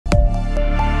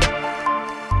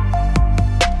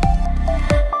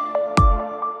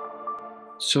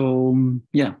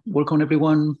Yeah, welcome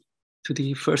everyone to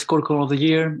the first call of the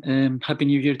year. Happy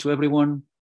New Year to everyone.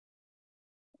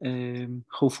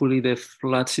 Hopefully the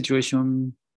flood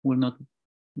situation will not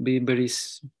be very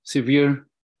severe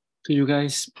to you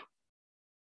guys.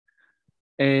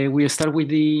 We start with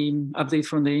the update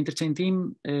from the Interchain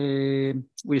team.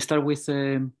 We start with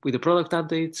the product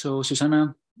update. So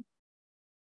Susanna.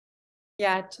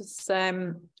 Yeah, just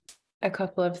a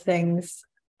couple of things.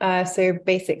 So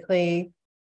basically,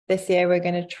 this year we're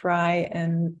going to try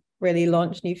and really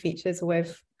launch new features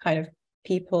with kind of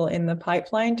people in the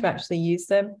pipeline to actually use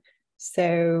them.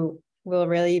 So we'll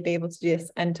really be able to do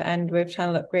this end-to-end with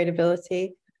channel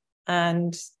upgradability,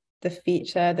 and the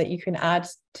feature that you can add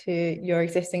to your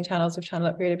existing channels with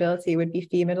channel upgradability would be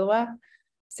fee middleware.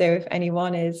 So if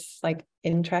anyone is like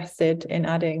interested in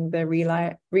adding the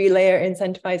relayer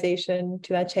incentivization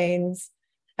to their chains,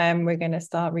 we're going to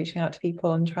start reaching out to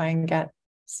people and try and get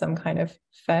some kind of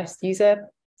first user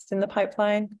in the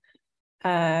pipeline.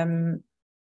 Then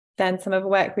some of the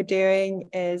work we're doing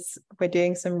is we're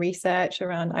doing some research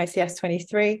around ICS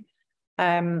 23.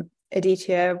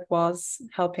 Aditya was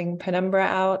helping Penumbra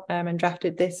out and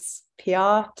drafted this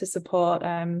PR to support,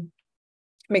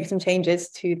 make some changes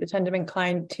to the Tendermint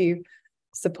client to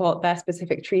support their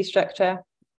specific tree structure.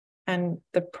 And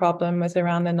the problem was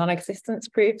around the non-existence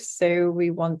proofs. So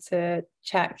we want to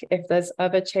check if there's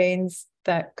other chains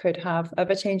that could have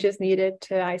other changes needed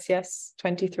to ICS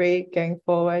 23 going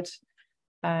forward,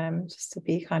 just to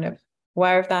be kind of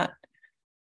aware of that.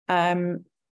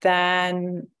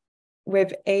 Then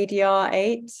with ADR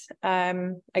 8,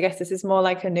 I guess this is more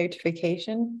like a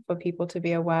notification for people to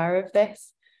be aware of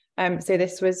this. So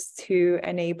this was to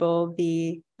enable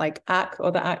the ACK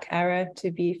or the ACK error to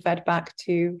be fed back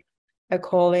to a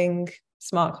calling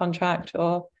smart contract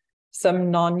or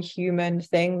some non-human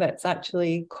thing that's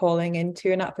actually calling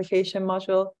into an application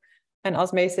module. And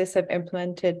Osmosis have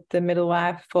implemented the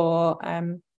middleware for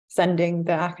sending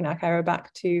the ACK and ACK error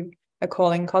back to a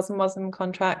calling CosmWasm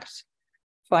contract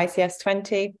for ICS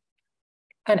 20.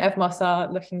 And Evmos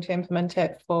are looking to implement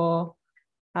it for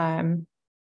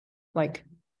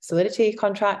Solidity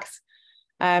contracts.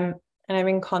 And I'm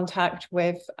in contact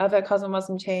with other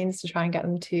CosmWasm chains to try and get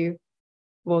them to,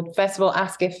 well, first of all,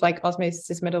 ask if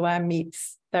Osmosis middleware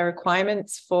meets their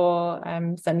requirements for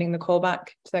sending the callback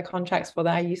to their contracts for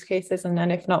their use cases. And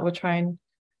then if not, we'll try and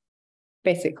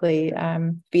basically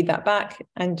feed that back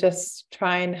and just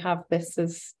try and have this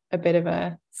as a bit of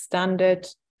a standard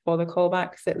for the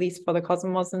callbacks, at least for the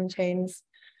CosmWasm chains.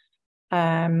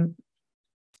 And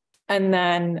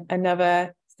then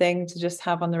another thing to just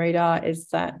have on the radar is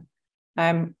that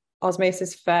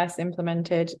Osmosis first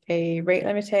implemented a rate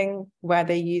limiting where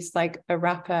they used a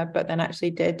wrapper, but then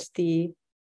actually did the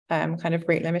kind of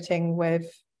rate limiting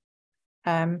with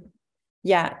Osmosis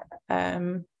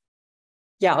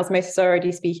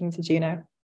already speaking to Juno.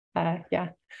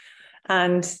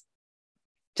 And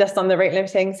just on the rate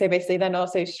limiting, so basically then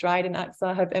also Stride and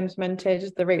AXA have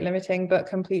implemented the rate limiting, but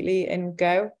completely in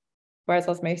Go, whereas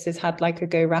Osmosis had a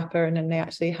Go wrapper, and then they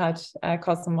actually had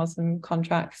CosmWasm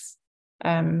contracts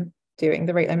doing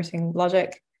the rate limiting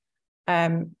logic.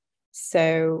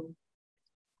 So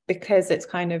because it's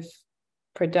kind of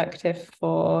productive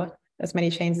for as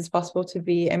many chains as possible to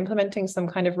be implementing some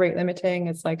kind of rate limiting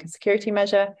as a security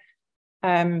measure,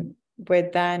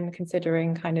 we're then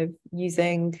considering kind of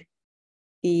using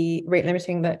the rate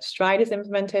limiting that Stride has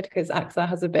implemented, because AXA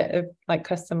has a bit of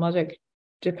custom logic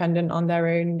dependent on their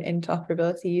own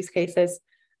interoperability use cases,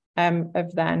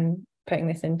 of then putting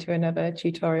this into another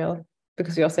tutorial,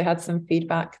 because we also had some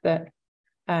feedback that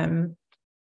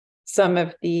some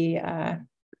of the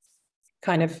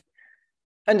kind of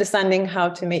understanding how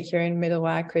to make your own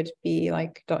middleware could be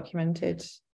documented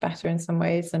better in some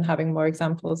ways, and having more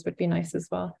examples would be nice as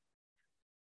well.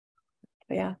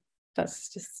 But yeah,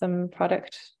 that's just some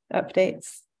product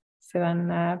updates. So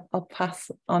then I'll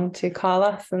pass on to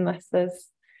Carlos unless there's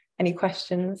any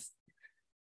questions.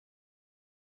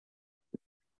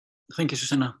 Thank you,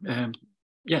 Susanna.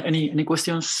 Any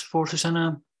questions for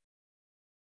Susanna?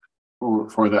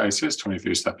 For the ICS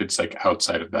 23 stuff, it's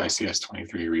outside of the ICS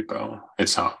 23 repo.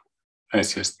 It's not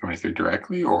ICS 23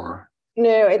 directly, or?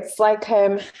 No, it's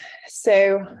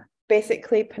so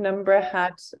basically Penumbra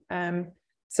had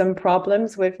some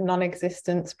problems with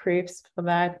non-existence proofs for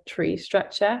their tree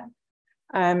structure.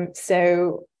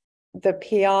 So the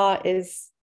PR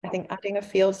is, I think, adding a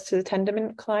field to the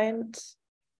Tendermint client.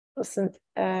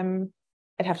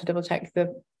 I'd have to double check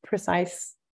the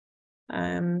precise.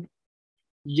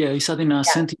 It's adding a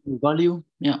sentiment value.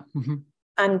 Yeah. Mm-hmm.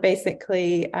 And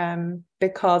basically,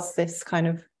 because this kind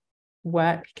of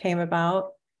work came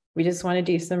about, we just want to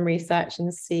do some research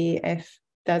and see if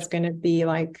there's going to be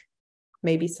like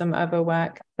maybe some other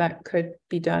work that could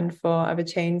be done for other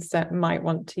chains that might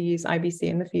want to use IBC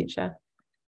in the future.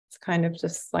 It's kind of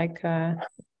just like a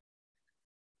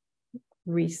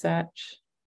research.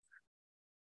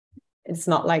 It's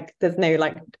not like there's no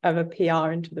like other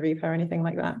PR into the repo or anything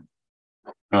like that.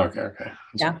 Okay.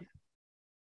 Yeah.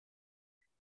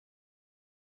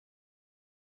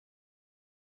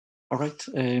 All right.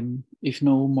 If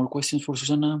no more questions for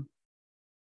Susanna,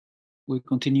 we'll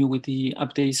continue with the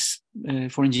updates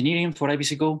for engineering for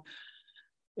IBC Go.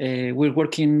 We're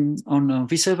working on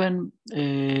V7.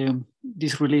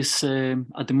 This release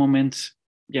at the moment,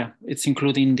 it's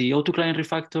including the O2 client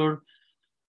refactor,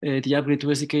 the upgrade to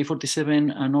SDK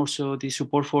 47, and also the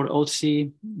support for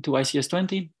OC to ICS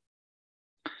 20.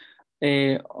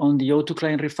 On the O2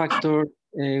 client refactor,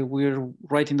 we're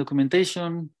writing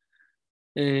documentation,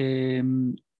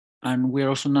 and we're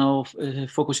also now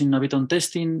focusing a bit on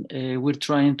testing. We're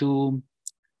trying to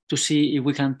see if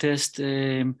we can test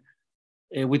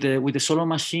with the solo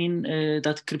machine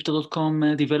that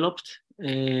Crypto.com developed,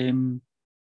 to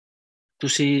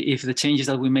see if the changes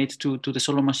that we made to the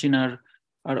solo machine are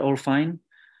all fine.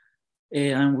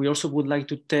 And we also would like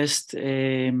to test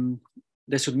the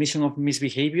submission of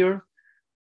misbehavior.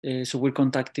 So we're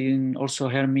contacting also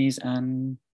Hermes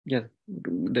and the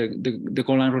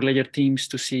Golang Relayer teams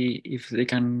to see if they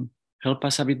can help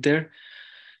us a bit there.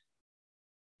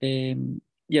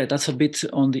 That's a bit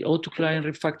on the O2 client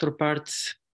refactor part.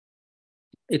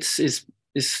 It's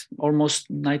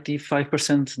almost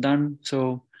 95% done.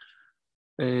 So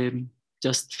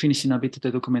just finishing a bit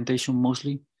the documentation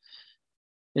mostly.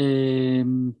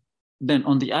 Then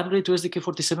on the upgrade to SDK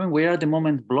 47, we are at the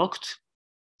moment blocked.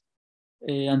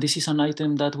 And this is an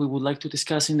item that we would like to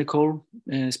discuss in the call,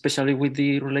 especially with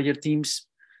the Relayer teams.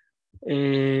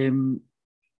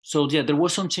 So there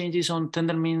was some changes on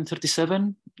Tendermint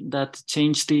 37 that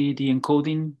changed the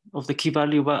encoding of the key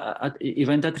value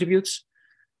event attributes,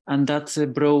 and that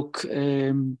broke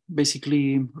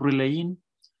basically relaying.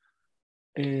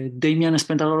 Damian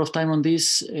spent a lot of time on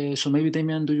this, so maybe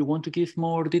Damian, do you want to give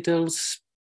more details?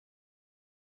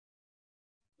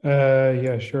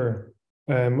 Yeah, sure.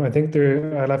 I think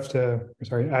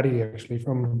Addy actually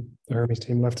from the Hermes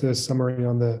team left a summary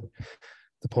on the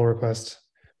pull request.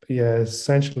 But yeah,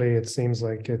 essentially it seems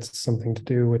like it's something to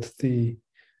do with the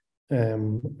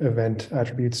event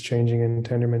attributes changing in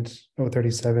Tendermint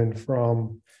 037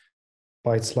 from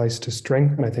byte slice to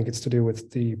string. And I think it's to do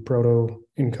with the proto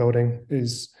encoding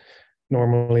is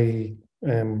normally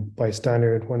by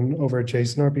standard when over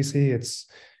JSON RPC, it's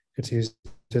used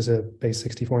as a base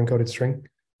 64 encoded string,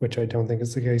 which I don't think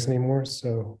is the case anymore.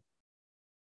 So,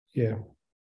 yeah.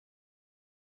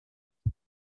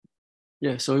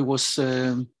 Yeah, so it was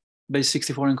base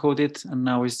 64 encoded, and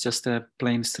now it's just a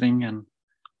plain string,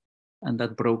 and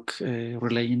that broke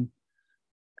relaying.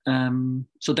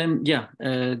 So then,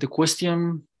 the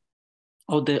question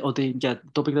or the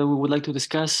topic that we would like to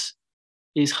discuss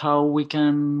is how we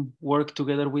can work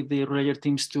together with the Relayer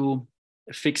teams to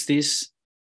fix this.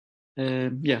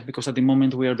 Because at the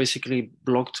moment we are basically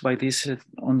blocked by this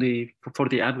for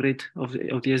the upgrade of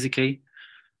the SDK.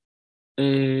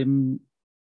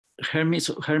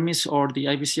 Hermes or the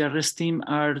IBCRS team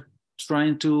are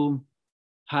trying to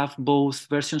have both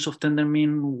versions of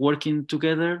Tendermint working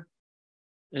together.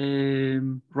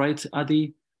 Right,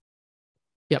 Adi?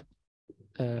 Yep.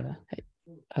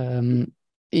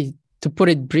 To put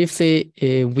it briefly,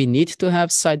 we need to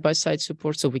have side-by-side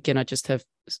support, so we cannot just have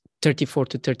 34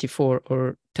 to 34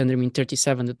 or Tendermint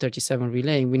 37 to 37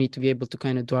 relaying. We need to be able to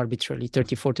kind of do arbitrarily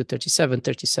 34 to 37,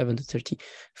 37 to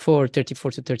 34,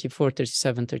 34 to 34,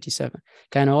 37, 37,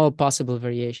 kind of all possible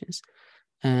variations.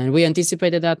 And we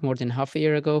anticipated that more than half a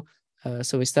year ago.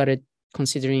 So we started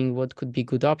considering what could be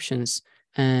good options.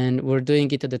 And we're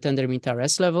doing it at the Tendermint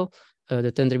RS level,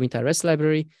 the Tendermint RS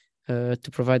library,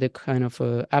 to provide a kind of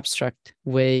abstract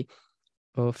way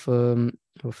of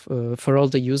for all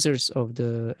the users of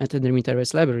the Tendermint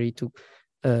RS library to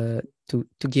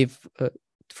give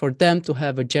for them to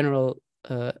have a general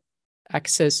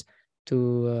access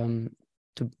to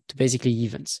basically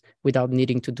events without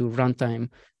needing to do runtime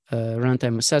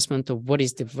assessment of what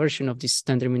is the version of this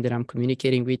Tendermint that I'm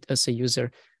communicating with as a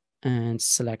user, and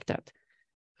select that.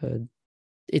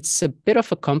 It's a bit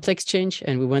of a complex change,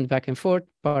 and we went back and forth,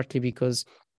 partly because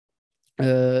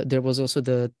there was also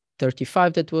the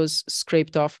 35 that was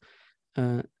scraped off.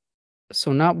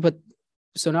 So now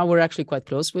we're actually quite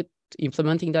close with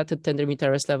implementing that at Tendermint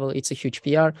RS level. It's a huge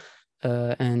PR,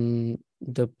 and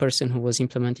the person who was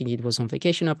implementing it was on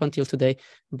vacation up until today,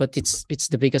 but it's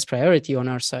the biggest priority on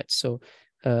our side. So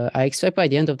I expect by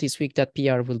the end of this week that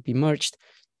PR will be merged.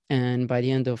 And by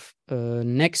the end of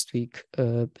next week,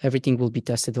 everything will be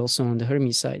tested also on the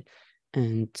Hermes side,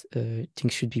 and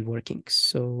things should be working.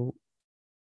 So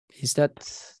is that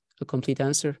a complete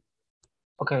answer?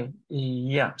 Okay,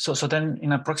 yeah. So then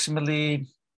in approximately,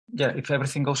 yeah, if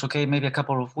everything goes okay, maybe a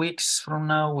couple of weeks from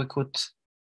now, we could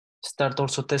start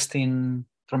also testing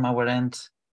from our end.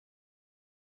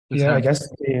 Yeah, I guess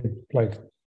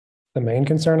the main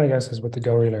concern, I guess, is with the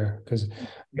Go relay, because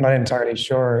I'm not entirely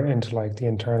sure into like the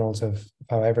internals of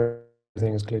how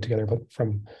everything is glued together. But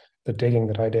from the digging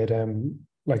that I did,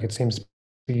 like it seems to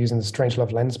be using the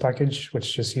Strangelove Lens package,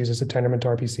 which just uses a Tendermint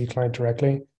RPC client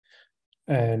directly.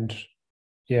 And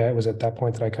yeah, it was at that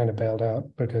point that I kind of bailed out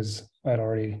because I'd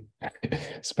already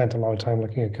spent a lot of time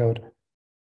looking at code.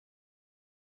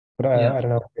 But I don't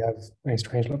know if we have any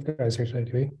Strangelove guys here today,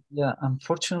 do we? Yeah,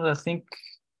 unfortunately, I think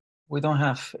we don't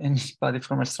have anybody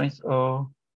from Strange or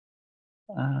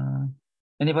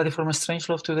anybody from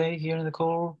Strangelove today here in the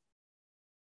call.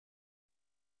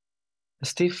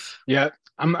 Steve? Yeah,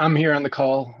 I'm here on the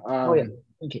call. Oh yeah,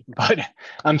 thank you. But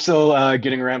I'm still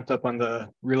getting ramped up on the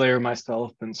relayer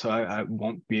myself, and so I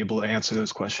won't be able to answer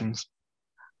those questions.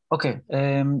 Okay.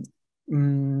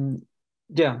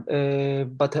 Yeah,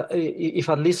 but if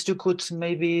at least you could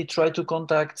maybe try to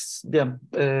contact them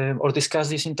or discuss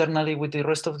this internally with the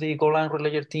rest of the Golang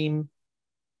Relayer team.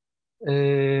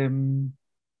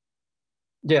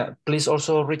 Yeah, please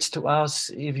also reach to us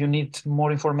if you need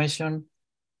more information.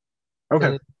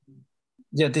 Okay.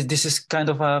 Yeah, this is kind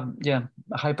of a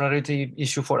high priority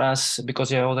issue for us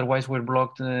because otherwise we're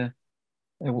blocked.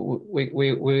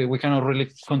 We cannot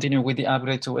really continue with the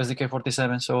upgrade to SDK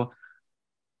 47. So.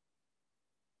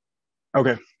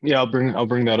 Okay. Yeah, I'll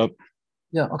bring that up.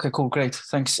 Yeah. Okay. Cool. Great.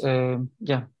 Thanks. Then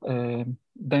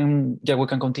we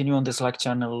can continue on the Slack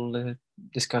channel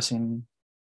discussing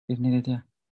if needed. Yeah.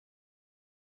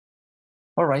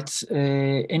 All right.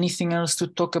 Anything else to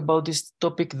talk about this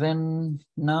topic then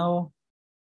now?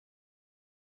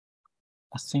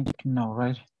 I think no,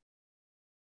 right?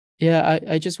 Yeah,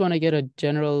 I just want to get a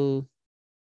general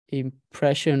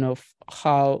impression of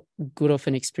how good of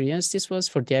an experience this was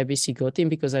for the IBC Go team,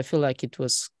 because I feel like it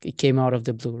came out of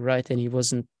the blue, right? And it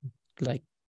wasn't like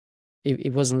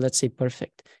it wasn't, let's say,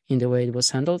 perfect in the way it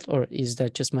was handled, or is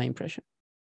that just my impression?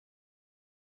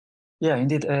 Yeah,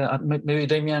 indeed. Maybe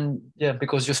Damian, yeah,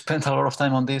 because you spent a lot of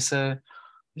time on this. Well,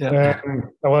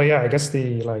 yeah, I guess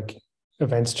the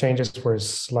events changes were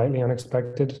slightly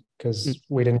unexpected because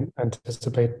we didn't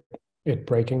anticipate it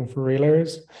breaking for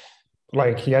relayers.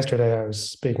 Like yesterday, I was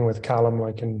speaking with Callum,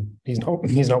 and he's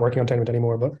not working on Tendermint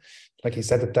anymore, but he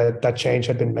said that change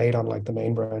had been made on the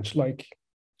main branch like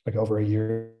over a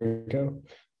year ago,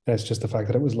 and it's just the fact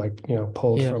that it was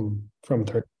pulled from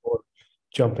 34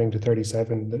 jumping to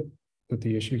 37 that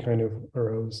the issue kind of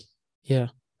arose. Yeah.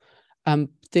 I'm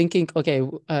thinking, okay,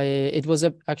 it was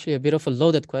actually a bit of a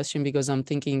loaded question because I'm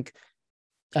thinking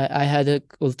I had an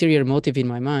ulterior motive in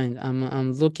my mind.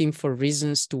 I'm looking for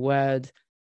reasons to add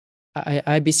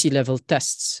IBC level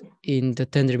tests in the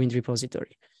Tendermint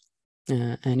repository.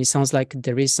 And it sounds like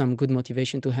there is some good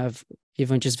motivation to have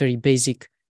even just very basic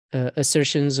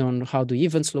assertions on how do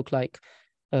events look like,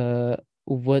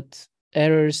 what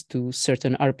errors do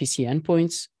certain RPC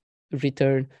endpoints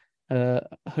return.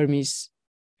 Hermes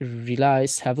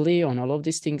relies heavily on all of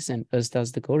these things, and as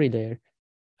does the Go relayer.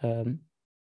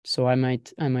 So I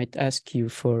might ask you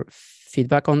for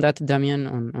feedback on that, Damian,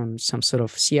 on some sort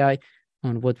of CI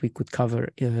on what we could cover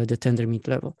the Tendermint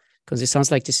level, because it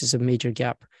sounds like this is a major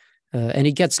gap, and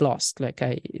it gets lost.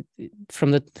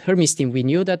 From the Hermes team, we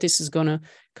knew that this is gonna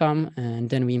come, and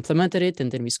then we implemented it,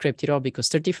 and then we scraped it off because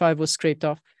 35 was scraped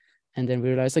off, and then we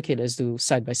realized, okay, let's do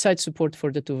side-by-side support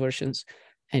for the two versions.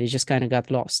 And it just kind of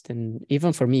got lost. And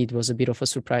even for me, it was a bit of a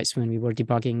surprise when we were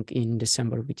debugging in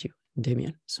December with you,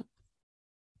 Damian. So,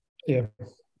 yeah.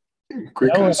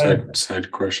 Quick side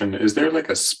question. Is there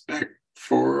a spec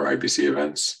for IBC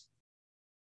events?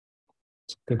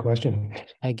 Good question.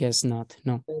 I guess not.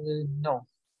 No.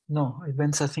 No.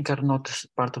 Events, I think, are not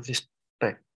part of this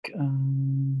spec.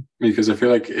 Because I feel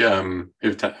like for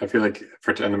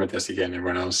Tendermint SDK and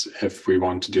everyone else, if we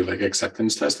want to do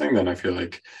acceptance testing, then I feel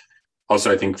like also,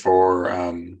 I think for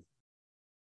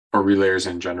relayers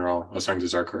in general, I was talking to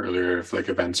Zarko earlier, if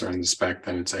events are in the spec,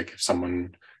 then it's if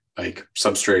someone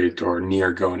Substrate or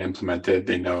near Go and implemented,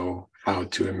 they know how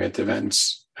to emit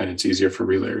events, and it's easier for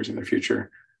relayers in the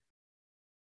future.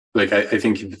 I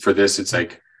think for this, it's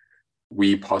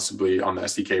we possibly on the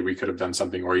SDK, we could have done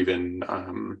something, or even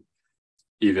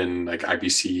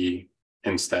IBC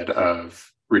instead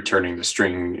of returning the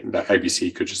string, the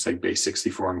IBC could just like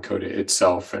base64 encode it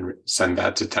itself and send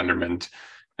that to Tendermint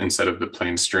instead of the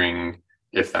plain string,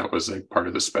 if that was like part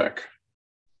of the spec.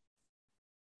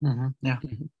 Mm-hmm. Yeah.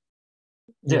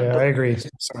 Yeah, I agree.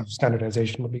 Sort of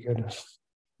standardization would be good.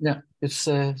 Yeah, it's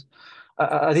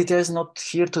Aditya is not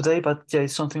here today, but yeah,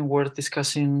 it's something worth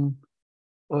discussing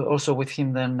also with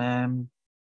him. Then,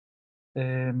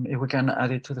 if we can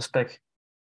add it to the spec.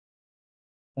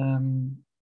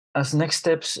 As next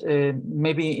steps,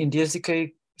 maybe in the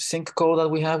SDK sync call that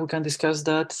we have, we can discuss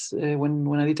that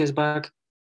when Aditya is back.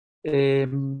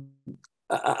 One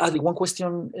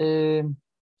question.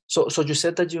 So you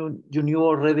said that you knew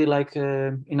already, like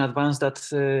in advance, that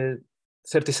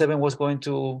 37 was going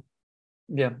to,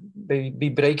 be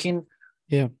breaking.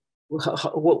 Yeah.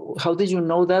 How did you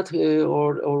know that,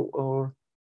 or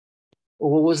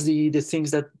what was the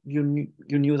things that you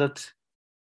knew that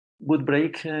would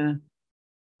break?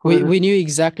 We knew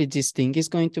exactly this thing is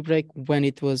going to break when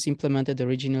it was implemented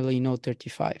originally in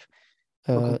 035.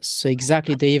 Okay. So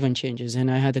exactly the event changes. And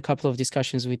I had a couple of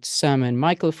discussions with Sam and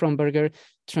Michael from Burger,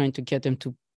 trying to get them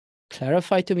to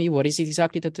clarify to me what is it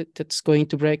exactly that's going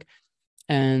to break.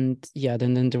 And yeah,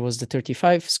 then there was the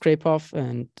 35 scrape off,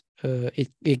 and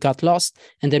it got lost.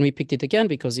 And then we picked it again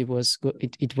because it was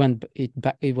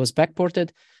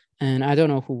backported. And I don't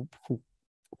know who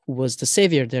was the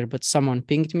savior there, but someone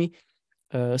pinged me.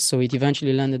 So it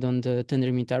eventually landed on the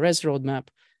Tendermint RS roadmap,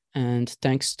 and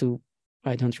thanks to,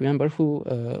 I don't remember who,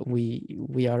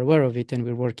 we are aware of it and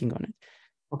we're working on it.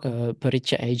 Okay. But it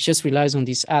just relies on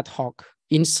these ad hoc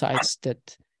insights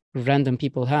that random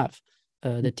people have,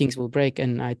 that things will break,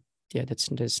 and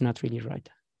that's not really right.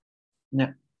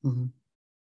 Yeah. Mm-hmm.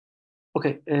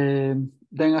 Okay.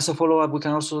 Then as a follow-up, we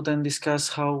can also then discuss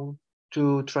how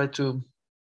to try to,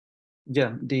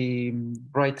 the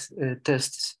right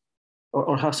tests,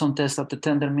 or have some tests at the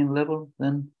Tendermint level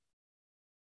then.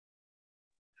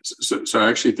 So I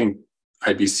actually think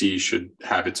IBC should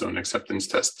have its own acceptance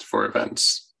test for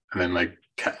events, and then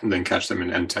catch them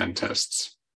in end-to-end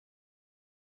tests.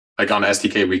 Like on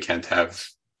SDK, we can't have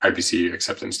IBC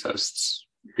acceptance tests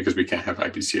because we can't have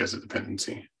IBC as a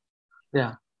dependency.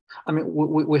 Yeah. I mean,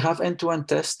 we have end-to-end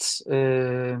tests.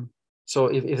 So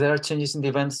if there are changes in the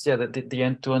events, the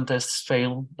end-to-end tests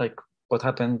fail, like what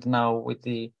happened now with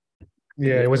the...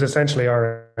 Yeah, it was essentially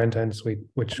our end-to-end suite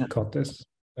which caught this,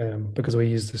 because we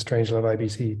use the Strangelove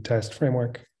IBC test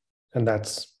framework, and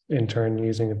that's in turn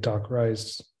using a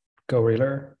Dockerized Go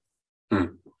relayer.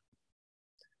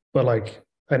 But like,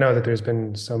 I know that there's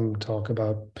been some talk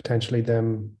about potentially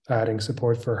them adding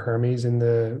support for Hermes in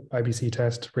the IBC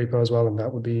test repo as well, and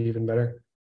that would be even better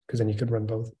because then you could run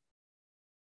both.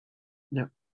 Yeah.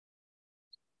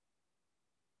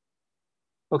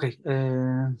 Okay.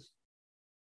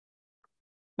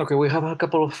 Okay, we have a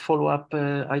couple of follow-up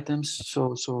items,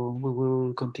 so we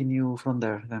will continue from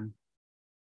there then.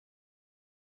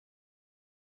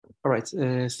 All right,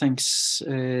 thanks.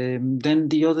 Then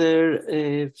the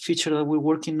other feature that we're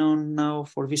working on now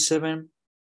for V7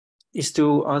 is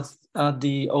to add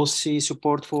the OC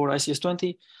support for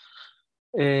ICS20.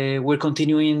 We're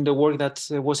continuing the work that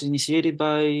was initiated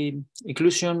by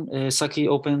Inclusion. Saki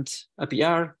opened a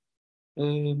PR.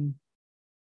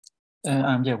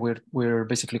 And yeah, we're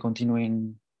basically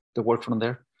continuing the work from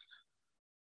there.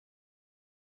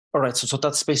 All right, so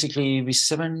that's basically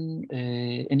V7.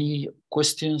 Any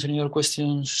questions? Any other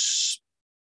questions?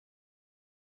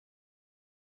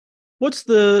 What's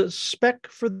the spec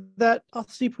for that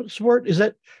auth support? Is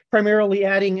that primarily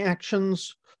adding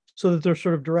actions so that they're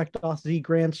sort of direct auth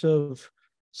grants of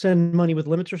send money with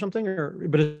limits or something?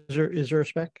 But is there a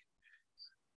spec?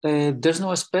 There's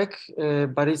no spec,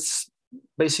 but it's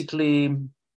basically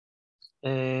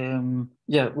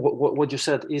what you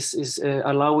said is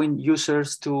allowing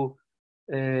users to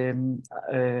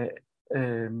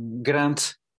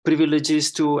grant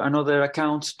privileges to another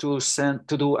account to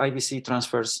do IBC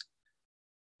transfers.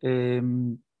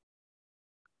 It's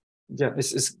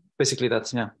basically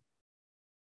that. Yeah.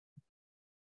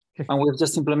 Okay. And we're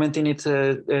just implementing it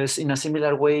in a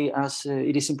similar way as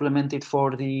it is implemented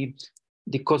for the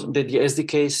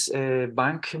SDK's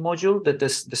bank module,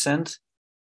 the send,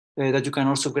 that you can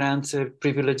also grant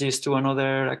privileges to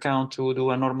another account to do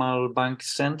a normal bank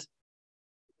send.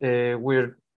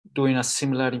 We're doing a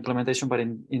similar implementation, but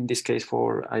in this case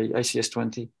for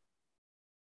ICS20.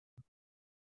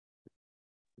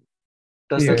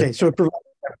 Okay, so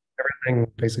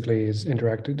everything basically is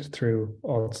interacted through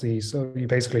auth-z. So you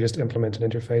basically just implement an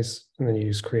interface, and then you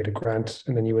just create a grant,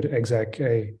 and then you would exec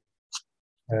a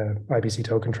IBC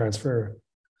token transfer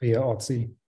via auth-z.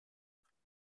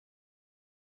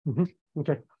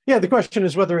 Okay. Yeah, the question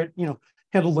is whether it,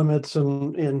 handle limits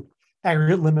and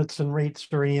aggregate limits and rates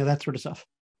or any of that sort of stuff.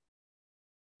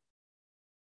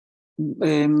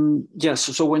 Yes.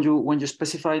 So when you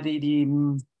specify the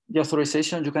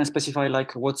authorization, you can specify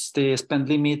like what's the spend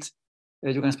limit.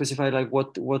 You can specify like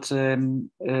what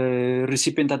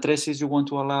recipient addresses you want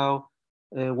to allow,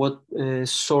 what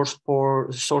source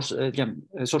port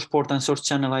and source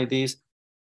channel IDs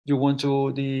you want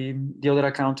to the other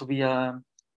account to be allowed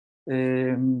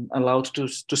to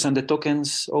send the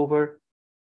tokens over.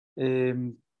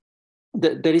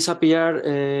 There is a PR.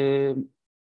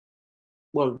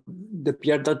 Well,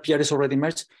 that PR is already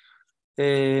merged.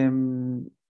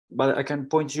 But I can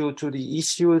point you to the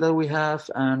issue that we have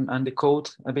and the code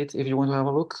a bit if you want to have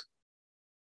a look.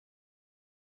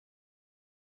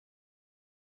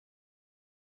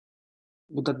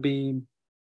 Would that be?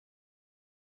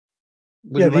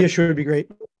 Yeah, the issue would be great.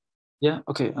 Yeah,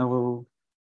 okay, I will.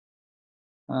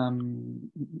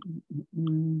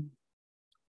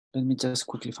 Let me just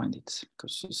quickly find it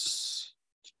because it's.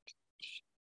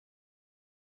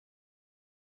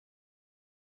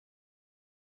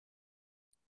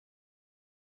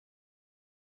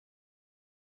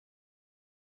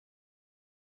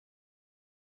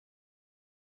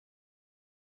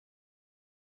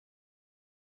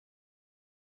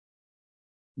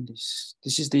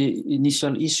 This is the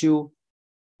initial issue.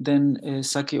 Then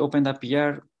Saki opened a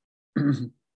PR,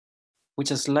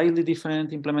 which is slightly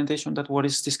different implementation than what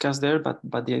is discussed there, but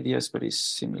the idea is very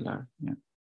similar. Yeah,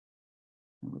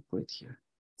 I will put it here.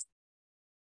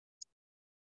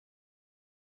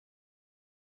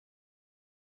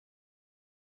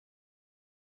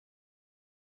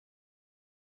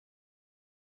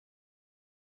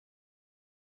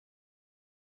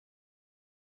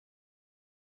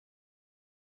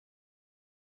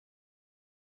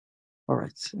 All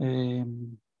right.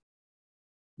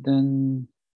 Then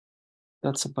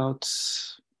that's about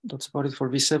it for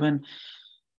V7.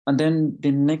 And then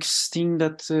the next thing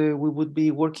that we would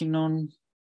be working on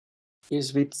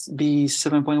is with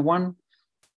V7.1,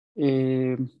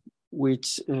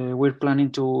 which we're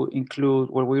planning to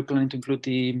include. Well, we're planning to include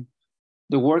the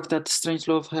work that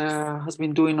Strangelove has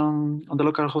been doing on the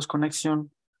localhost connection,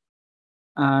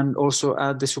 and also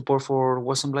add the support for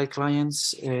Wasm-like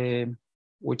clients,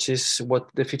 which is what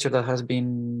the feature that has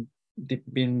been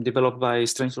developed by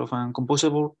Strangelove and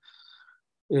Composable.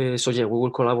 So yeah, we will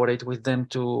collaborate with them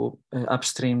to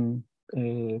upstream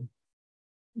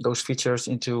those features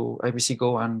into IBC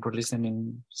Go and release them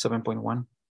in 7.1.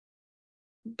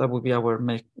 That would be our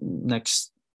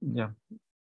next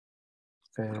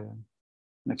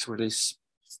release.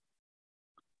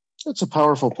 It's a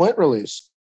powerful point release.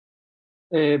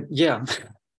 Yeah.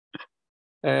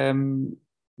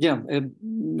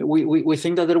 We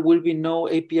think that there will be no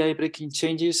API breaking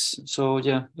changes. So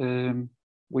yeah,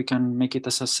 we can make it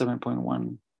as a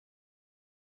 7.1.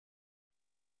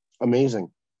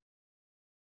 Amazing.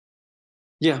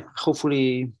 Yeah,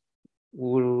 hopefully it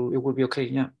will be okay.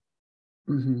 Yeah.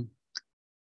 Mm-hmm.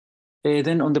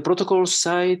 Then on the protocol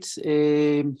side,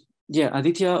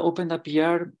 Aditya opened a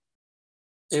PR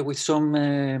with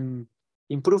some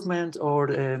improvement or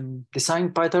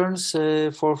design patterns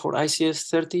for ICS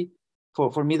 30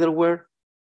 for middleware.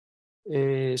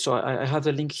 So I have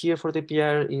the link here for the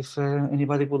PR if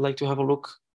anybody would like to have a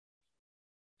look.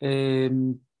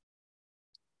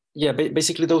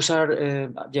 Basically those are,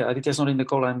 Aditya's not in the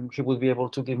call and he would be able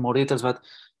to give more details, but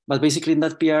basically in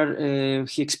that PR,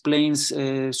 he explains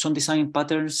some design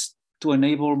patterns to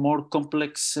enable more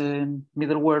complex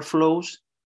middleware flows.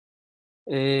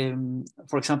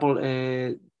 For example,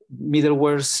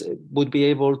 middlewares would be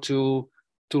able to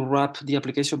wrap the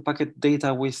application packet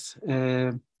data with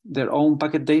their own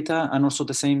packet data, and also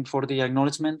the same for the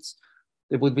acknowledgements.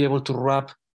 They would be able to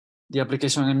wrap the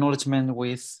application acknowledgement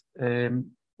with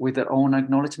their own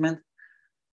acknowledgement.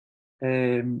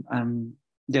 This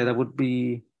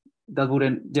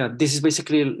is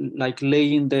basically like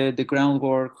laying the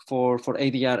groundwork for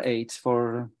ADR 8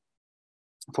 for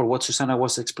what Susanna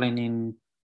was explaining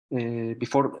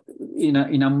before in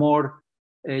a more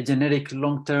generic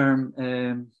long-term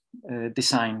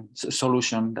design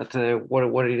solution that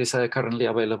where it is currently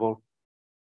available.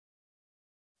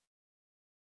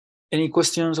 Any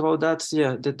questions about that?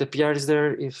 Yeah, the PR is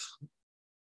there. If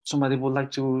somebody would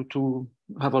like to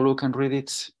have a look and read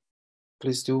it,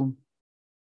 please do.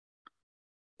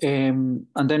 And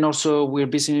then also we're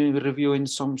busy reviewing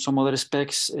some other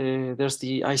specs. There's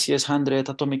the ICS 100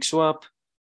 atomic swap.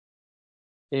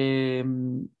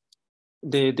 The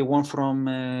one from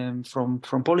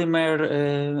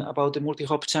Polymer about the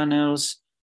multi-hop channels.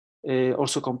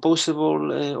 Also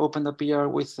composable opened a PR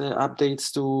with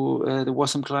updates to the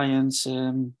WASM clients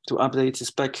to update the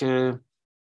spec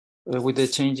with the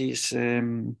changes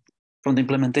from the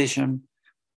implementation.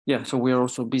 Yeah, so we are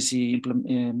also busy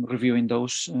reviewing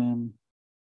those.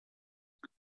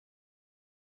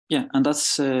 Yeah, and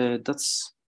that's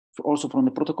also from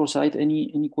the protocol side.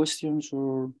 Any questions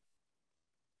or?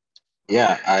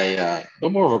 Yeah, I no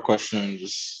more of a question,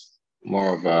 just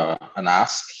more of an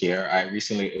ask here. I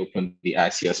recently opened the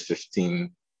ICS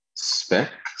 15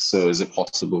 spec, so is it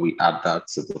possible we add that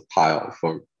to the pile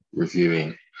for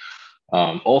reviewing?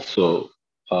 Also,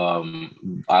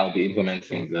 I'll be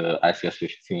implementing the ICS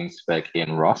 15 spec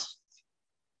in Rust.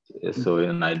 So in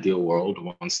an ideal world,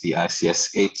 once the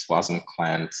ICS 8 WASM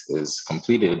client is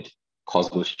completed,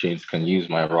 Cosmos Chains can use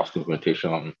my Rust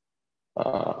implementation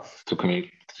to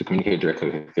communicate directly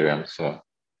with Ethereum. So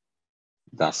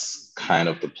that's kind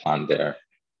of the plan there.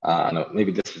 And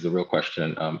maybe this is a real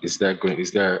question. Is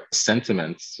there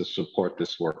sentiment to support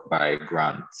this work by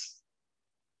grants?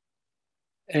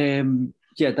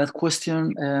 Yeah, that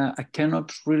question I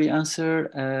cannot really answer.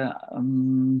 I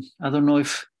don't know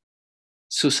if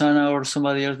Susanna or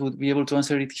somebody else would be able to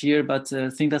answer it here, but I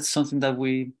think that's something that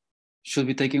we should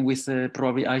be taking with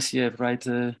probably ICF, right?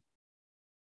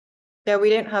 Yeah,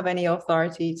 we don't have any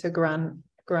authority to grant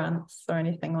grants or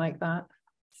anything like that.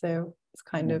 So it's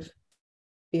kind of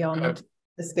beyond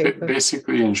the scope.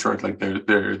 Basically, in short, like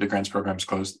the grants program is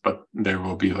closed, but there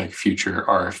will be like future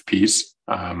RFPs.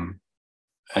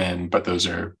 But those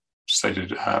are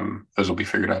slated, those will be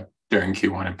figured out during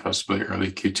Q1 and possibly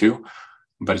early Q2,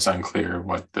 but it's unclear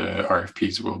what the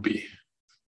RFPs will be.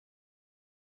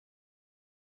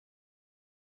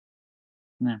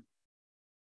 Yeah.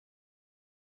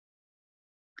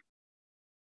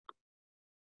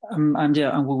 And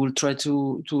we will try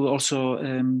to also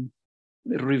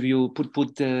review,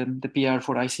 put the PR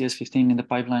for ICS 15 in the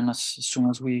pipeline as soon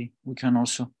as we can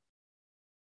also.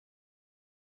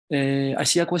 I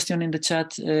see a question in the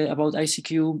chat about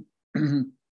ICQ.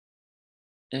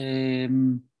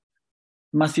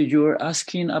 Matthew, you're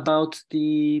asking about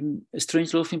the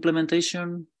Strangelove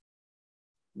implementation,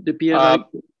 the PR.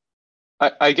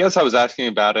 I guess I was asking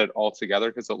about it altogether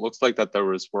because it looks like that there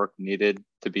was work needed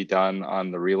to be done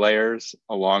on the relayers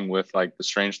along with like the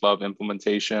Strangelove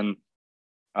implementation.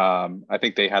 I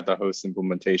think they had the host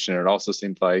implementation. It also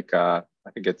seemed like I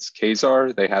think it's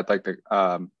Kazar. They had like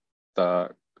the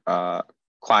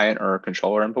client or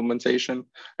controller implementation.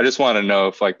 I just want to know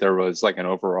if like there was like an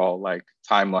overall like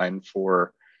timeline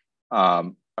for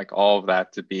like all of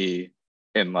that to be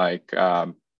in like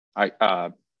IBC.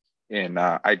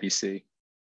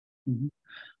 Mm-hmm.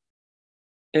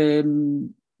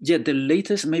 Yeah, the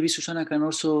latest, maybe Susanna can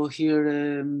also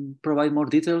here provide more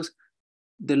details.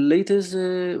 The latest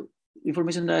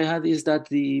information that I had is that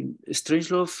the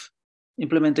Strangelove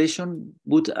implementation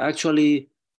would actually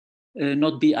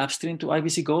not be upstream to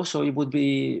IBC Go, so it would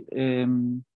be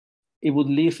it would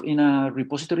live in a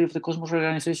repository of the Cosmos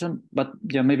organization. But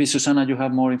yeah, maybe Susanna, you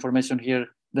have more information here.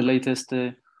 The latest.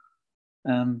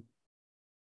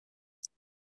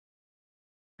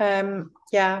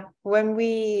 Yeah, when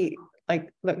we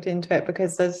like looked into it,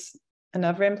 because there's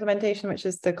another implementation which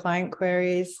is the client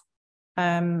queries,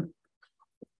 and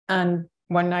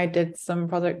when I did some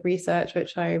product research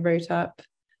which I wrote up,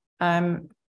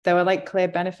 there were like clear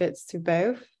benefits to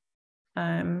both.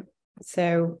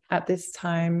 So at this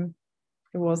time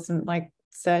it wasn't like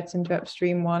certain to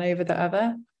upstream one over the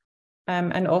other.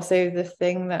 And also the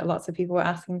thing that lots of people were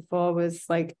asking for was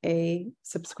like a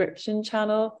subscription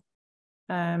channel.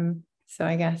 So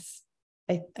I guess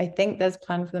I think there's a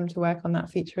plan for them to work on that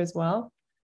feature as well.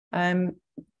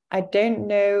 I don't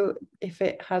know if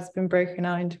it has been broken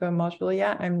out into a module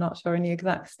yet. I'm not sure on the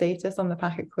exact status on the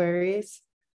packet queries.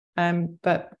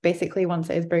 But basically once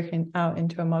it is broken out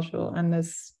into a module and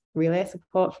there's relay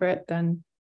support for it, then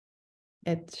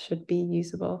it should be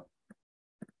usable.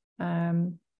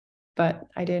 But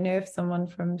I don't know if someone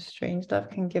from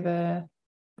Strangelove can give a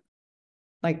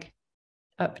like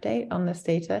update on the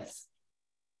status.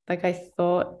 Like I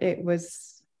thought it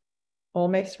was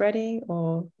almost ready,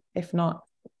 or if not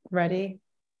ready,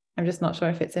 I'm just not sure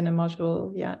if it's in a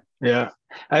module yet. Yeah,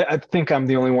 I think I'm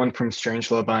the only one from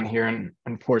Strangelove on here, and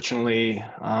unfortunately,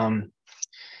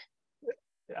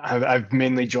 I've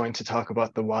mainly joined to talk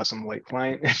about the WASM Lite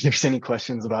client. If there's any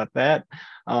questions about that,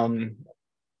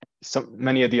 so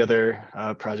many of the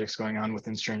other projects going on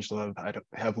within Strangelove, I don't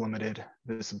have limited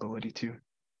visibility to.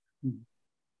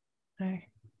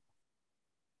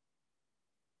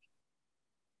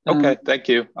 Okay, thank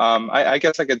you. I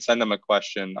guess I could send them a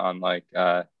question on like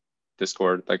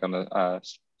Discord, like on the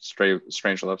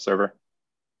Strangelove server.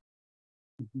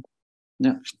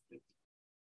 Yeah.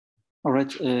 All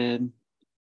right.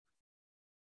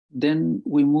 Then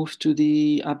we move to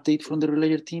the update from the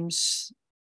relayer teams.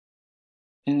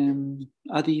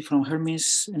 Adi from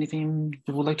Hermes, anything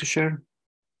you would like to share?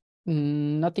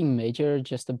 Nothing major,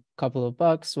 just a couple of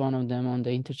bugs. One of them on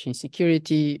the interchain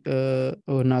security.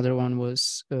 Another one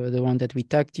was the one that we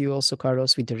tagged you also,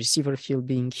 Carlos, with the receiver field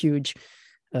being huge.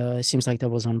 It seems like that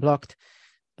was unblocked.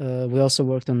 We also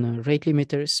worked on the rate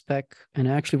limiter spec, and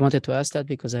I actually wanted to ask that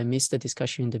because I missed the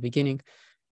discussion in the beginning.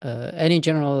 And in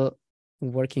general,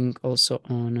 working also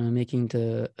on making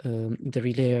the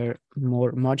relayer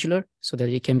more modular so that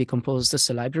it can be composed as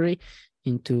a library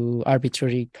into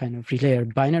arbitrary kind of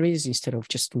relayer binaries instead of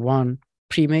just one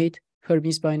pre-made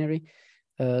Hermes binary.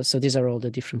 So these are all the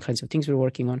different kinds of things we're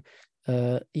working on.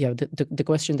 Yeah, the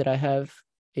question that I have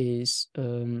is,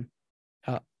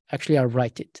 actually I'll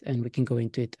write it and we can go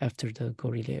into it after the Go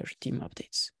Relayer team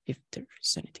updates, if there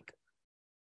is anything.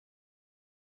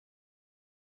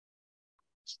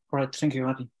 All right, thank you,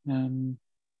 Adi.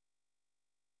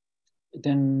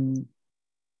 Then,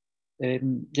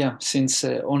 yeah, since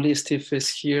only Steve is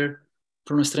here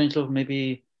from Strangelove,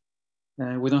 maybe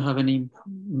we don't have many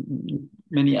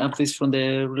updates from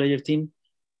the Relayer team.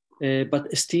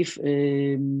 But Steve,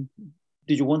 do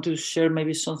you want to share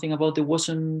maybe something about the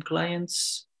WASM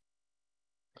clients?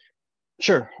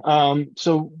 Sure.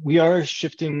 So we are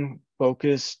shifting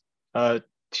focus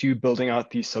to building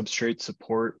out the substrate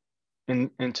support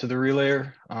into the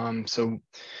relayer. So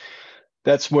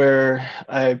that's where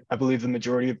I believe the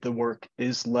majority of the work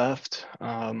is left.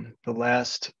 The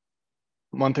last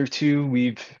month or two,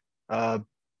 we've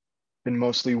been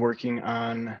mostly working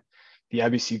on the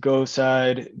IBC Go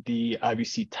side, the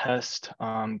IBC test.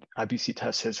 IBC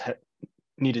test has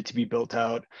needed to be built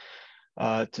out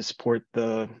to support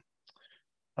the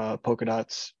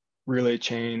Polkadot's relay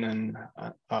chain and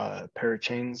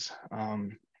parachains.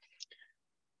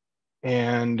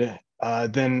 And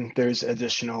then there's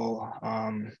additional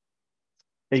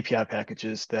API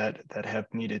packages that have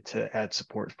needed to add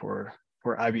support for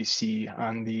IBC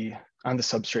on the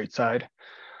substrate side.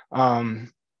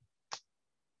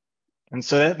 And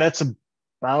so that's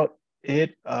about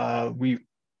it.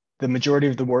 The majority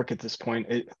of the work at this point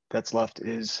that's left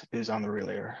is on the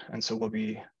relayer, and so we'll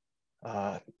be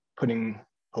putting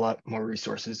a lot more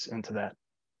resources into that.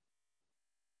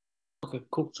 Okay,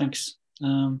 cool, thanks.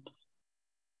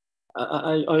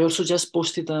 I also just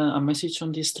posted a message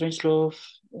on the Strangelove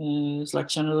Slack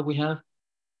channel that we have.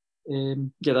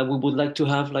 Yeah, that we would like to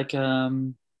have like a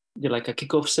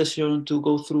kickoff session to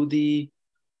go through the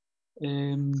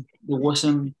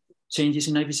WASM changes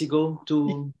in IBC Go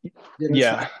to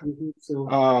yeah. So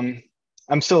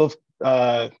I'm still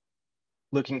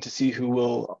looking to see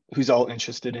who's all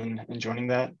interested in joining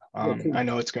that. Okay. I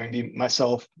know it's going to be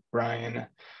myself, Brian,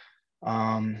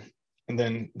 and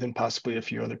then possibly a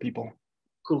few other people.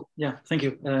 Cool. Yeah. Thank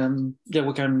you. Yeah,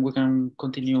 we can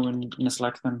continue in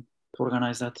Slack then to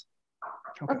organize that.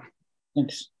 Okay.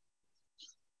 Thanks.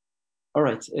 All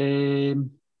right.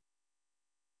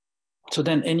 So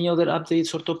then, any other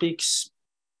updates or topics?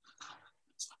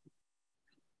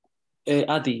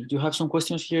 Adi, do you have some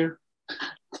questions here?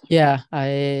 Yeah,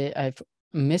 I've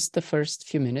missed the first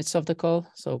few minutes of the call,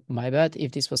 so my bad.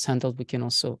 If this was handled, we can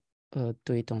also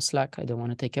do it on Slack. I don't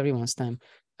want to take everyone's time.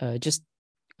 Just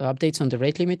updates on the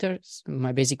rate limiters.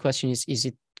 My basic question is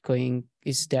the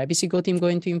IBC Go team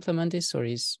going to implement this, or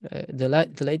is the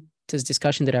latest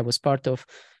discussion that I was part of,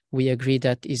 we agreed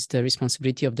that is the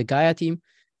responsibility of the Gaia team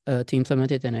to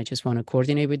implement it, and I just want to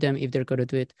coordinate with them if they're going to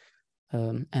do it.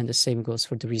 And the same goes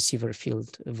for the receiver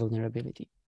field vulnerability.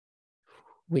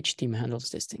 Which team handles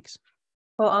these things?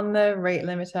 Well, on the rate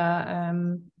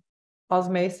limiter,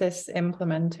 Osmosis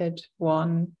implemented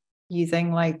one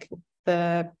using like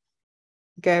the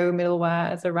Go middleware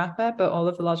as a wrapper, but all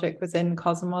of the logic was in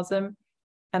Cosmosm.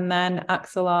 And then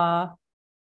Axelar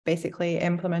basically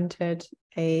implemented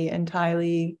a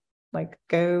entirely like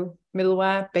Go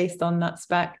middleware based on that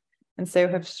spec, and so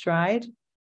have Stride.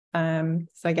 So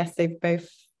I guess they've both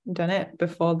done it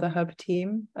before the hub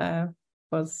team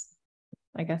was,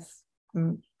 I guess,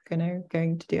 going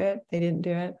to do it. They didn't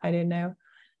do it. I didn't know.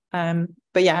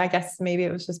 But yeah, I guess maybe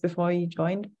it was just before you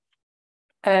joined.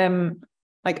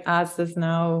 Like as there's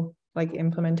now like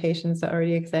implementations that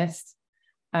already exist,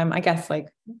 I guess like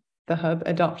the hub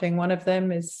adopting one of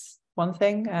them is one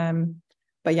thing.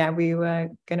 But yeah, we were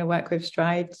going to work with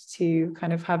Stride to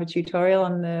kind of have a tutorial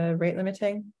on the rate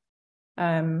limiting.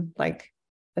 Like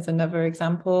as another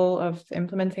example of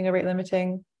implementing a rate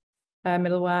limiting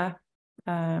middleware.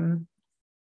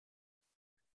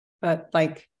 But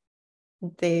like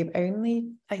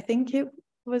I think it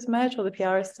was merged, or the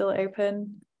PR is still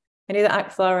open. I know that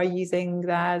Axelar are using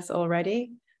theirs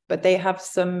already, but they have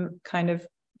some kind of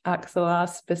Axelar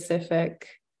specific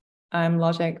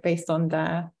logic based on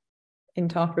their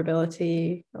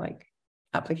interoperability like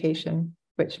application,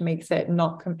 which makes it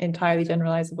not entirely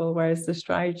generalizable, whereas the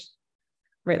Stride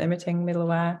rate limiting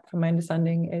middleware, from my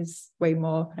understanding, is way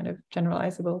more kind of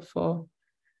generalizable for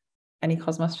any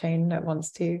Cosmos chain that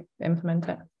wants to implement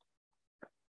it.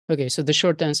 Okay, so the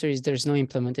short answer is there's no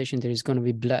implementation that is going to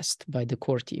be blessed by the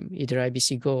core team, either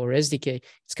IBC Go or SDK.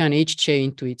 It's kind of each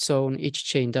chain to its own. Each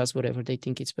chain does whatever they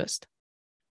think is best.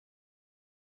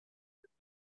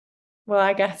 Well,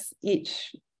 I guess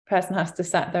each person has to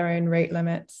set their own rate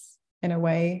limits in a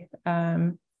way.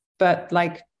 But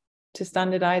like to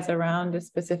standardize around a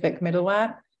specific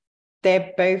middleware,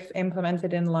 they're both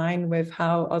implemented in line with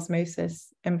how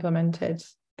Osmosis implemented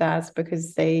theirs,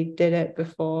 because they did it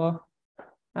before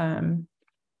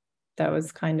there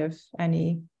was kind of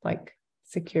any like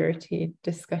security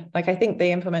discussion. Like I think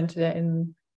they implemented it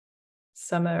in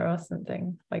summer or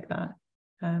something like that.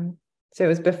 So it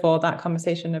was before that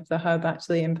conversation of the hub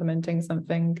actually implementing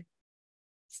something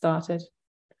started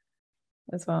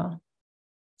as well.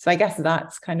 So I guess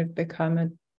that's kind of become a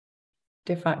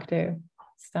de facto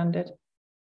standard.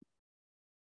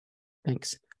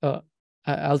 Thanks.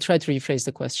 I'll try to rephrase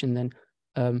the question then.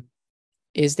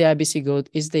 Is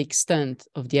the extent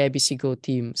of the IBC Go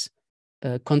team's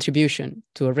contribution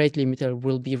to a rate limiter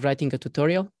will be writing a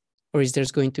tutorial, or is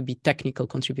there's going to be technical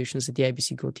contributions that the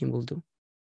IBC Go team will do?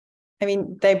 I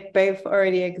mean, they both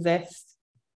already exist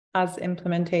as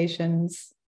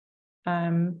implementations.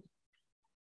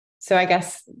 So I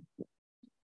guess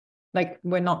like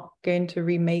we're not going to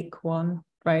remake one,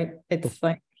 right? It's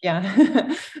like,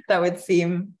 yeah, that would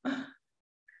seem,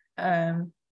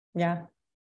 yeah.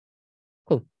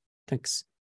 Cool, thanks.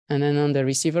 And then on the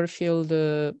receiver field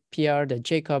PR that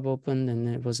Jacob opened, and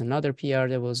there was another PR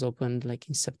that was opened like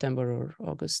in September or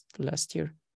August last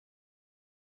year.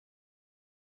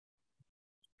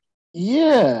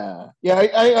 Yeah.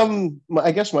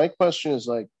 I guess my question is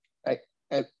like,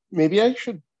 maybe I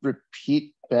should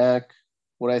repeat back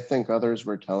what I think others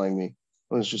were telling me.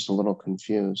 I was just a little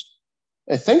confused.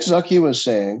 I think Zaki was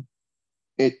saying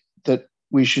that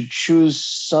we should choose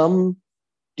some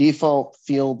default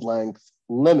field length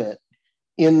limit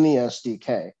in the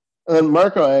SDK. And then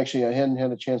Marco, I hadn't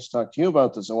had a chance to talk to you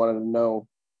about this. I wanted to know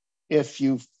if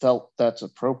you felt that's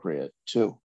appropriate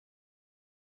too.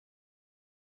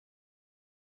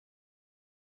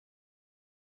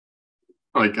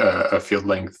 Like a field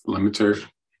length limiter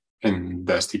in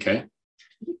the SDK?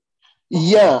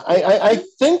 Yeah, I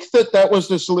think that was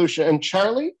the solution. And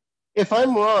Charlie, if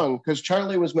I'm wrong, because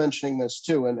Charlie was mentioning this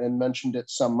too and mentioned it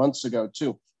some months ago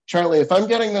too. Charlie, if I'm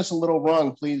getting this a little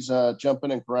wrong, please jump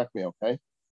in and correct me, okay?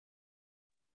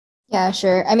 Yeah,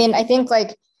 sure. I mean, I think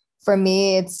like for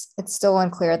me, it's still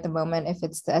unclear at the moment if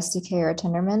it's the SDK or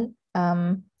Tendermint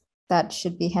that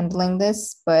should be handling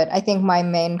this. But I think my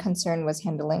main concern was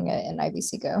handling it in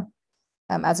IBC Go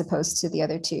as opposed to the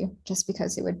other two, just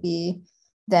because it would be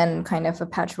then kind of a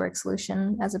patchwork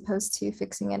solution as opposed to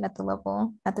fixing it at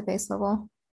the base level.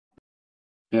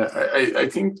 Yeah, I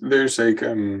think there's like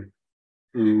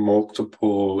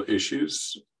multiple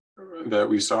issues that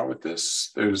we saw with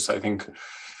this. There's, I think,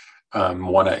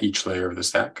 one at each layer of the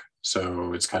stack.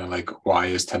 So it's kind of like, why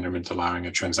is Tendermint allowing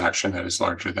a transaction that is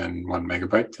larger than 1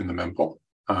 megabyte in the mempool?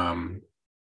 And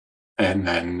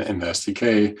then in the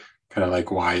SDK, kind of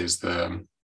like, why is the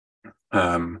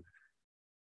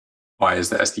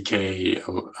SDK?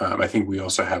 I think we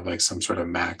also have like some sort of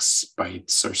max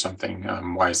bytes or something.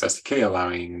 Why is the SDK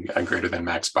allowing a greater than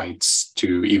max bytes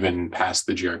to even pass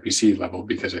the gRPC level?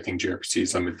 Because I think gRPC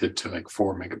is limited to like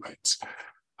 4 megabytes.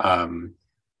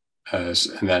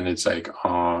 And then it's like,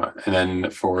 and then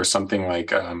for something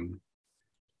like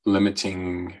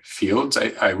limiting fields,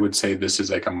 I would say this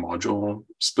is like a module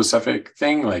specific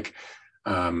thing, like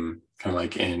kind of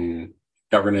like in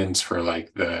governance for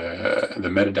like the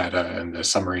metadata and the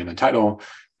summary and the title,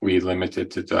 we limit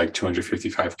it to like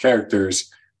 255 characters.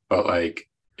 But like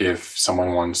if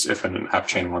an app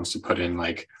chain wants to put in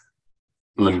like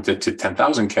limited to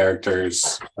 10,000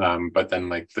 characters, but then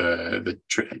like the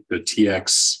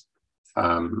TX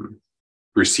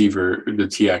receiver, the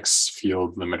TX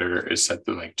field limiter is set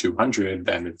to like 200,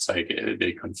 then it's like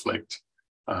they conflict.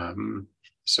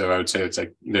 So I would say it's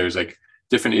like there's like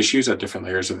different issues at different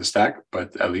layers of the stack,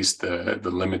 but at least the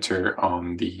limiter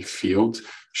on the field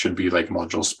should be like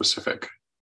module specific.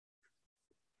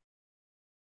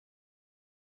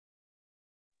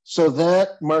 So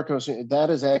that, Marcos, that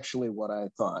is actually what I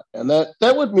thought. And that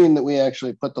would mean that we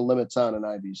actually put the limits on in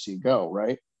IBC Go,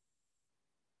 right?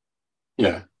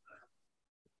 Yeah.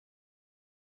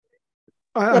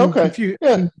 I'm Okay. confused.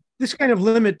 Yeah. This kind of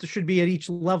limit should be at each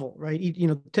level, right?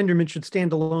 Tendermint should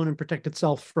stand alone and protect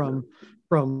itself from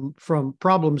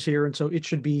problems here, and so it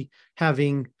should be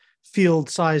having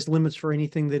field-sized limits for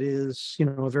anything that is,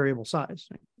 a variable size.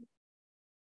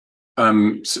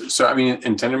 So I mean,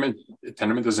 in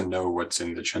Tendermint doesn't know what's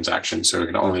in the transaction, so it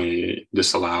can only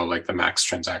disallow like the max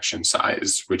transaction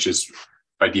size, which is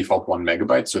by default 1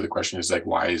 megabyte. So the question is like,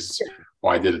 why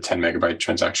did a 10 megabyte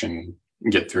transaction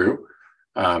get through?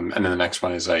 And then the next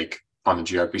one is like on the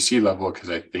gRPC level, because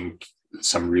I think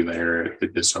some relayer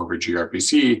did this over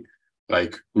gRPC.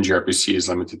 Like gRPC is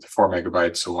limited to 4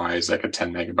 megabytes, so why is like a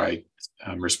 10 megabyte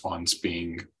response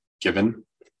being given?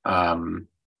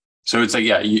 So it's like,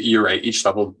 yeah, you're right. Each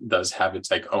level does have its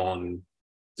like own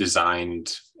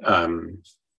designed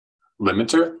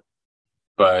limiter,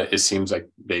 but it seems like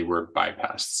they were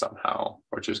bypassed somehow,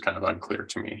 which is kind of unclear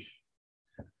to me.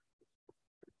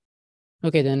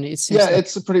 Okay, then it seems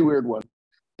it's a pretty weird one.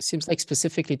 It seems like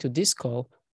specifically to this call,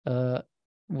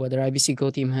 whether IBC Go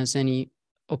team has any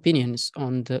opinions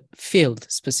on the field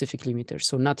specific limiter.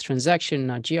 So not transaction,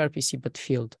 not gRPC, but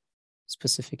field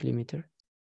specific limiter.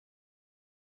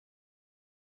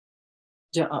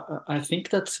 Yeah, I think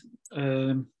that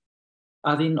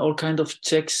adding all kind of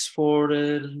checks for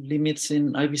limits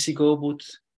in IBC Go would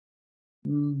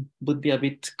be a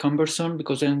bit cumbersome,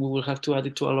 because then we will have to add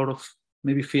it to a lot of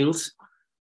maybe fields.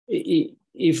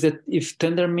 If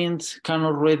Tendermint can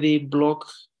already block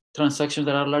transactions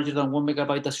that are larger than 1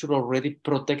 megabyte, that should already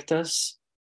protect us,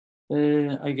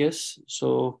 I guess.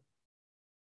 So.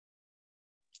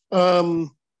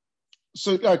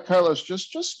 So Carlos,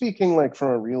 just speaking like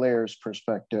from a relayer's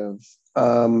perspective,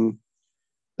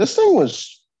 this thing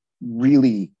was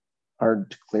really hard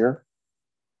to clear,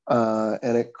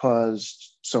 and it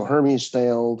caused, so Hermes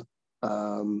failed,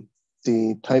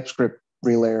 the TypeScript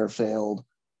relayer failed,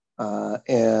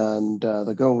 and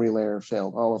the Go relayer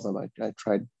failed. All of them. I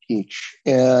tried each,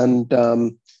 and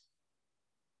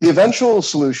the eventual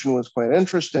solution was quite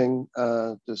interesting.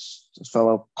 This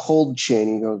fellow Cold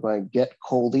Chain, he goes by Get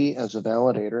Coldy as a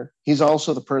validator. He's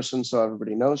also the person, so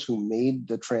everybody knows, who made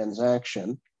the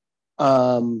transaction.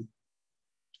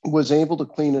 Was able to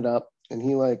clean it up, and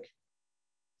he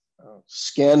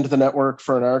scanned the network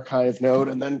for an archive node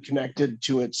and then connected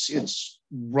to its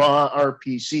raw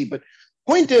RPC. But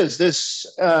point is, this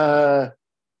even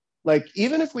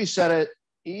if we set it,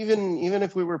 even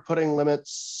if we were putting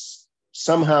limits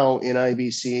somehow in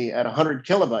IBC at 100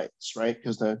 kilobytes, right?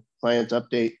 Because the client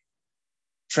update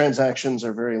transactions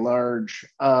are very large.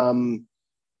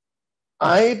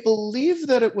 I believe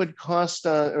that it would cost,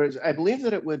 I believe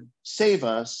that it would save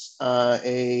us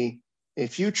a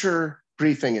future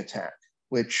briefing attack,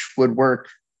 which would work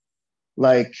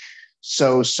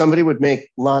so somebody would make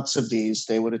lots of these.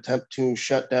 They would attempt to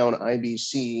shut down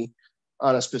IBC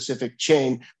on a specific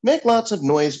chain, make lots of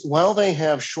noise while they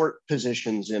have short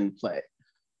positions in play.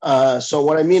 So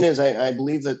what I mean is I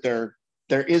believe that there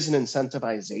is an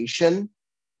incentivization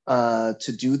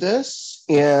to do this.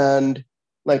 And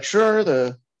sure,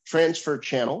 the transfer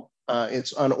channel,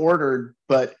 it's unordered,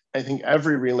 but I think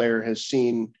every relayer has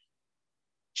seen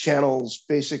channels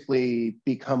basically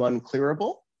become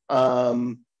unclearable.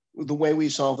 The way we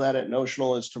solve that at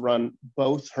Notional is to run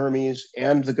both Hermes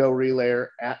and the Go relayer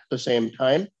at the same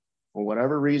time. For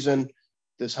whatever reason,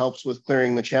 this helps with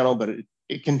clearing the channel, but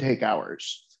it can take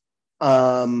hours.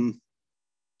 Sorry,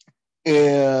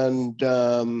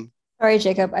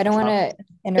 Jacob, I don't want to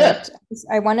interrupt. Yeah.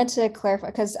 I wanted to clarify,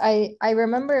 because I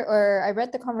remember, or I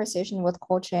read the conversation with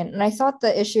Cold Chain, and I thought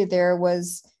the issue there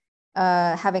was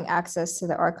having access to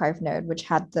the archive node, which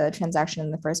had the transaction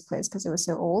in the first place because it was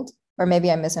so old. Or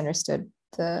maybe I misunderstood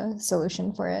the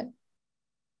solution for it.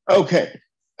 Okay.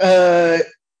 A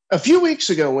few weeks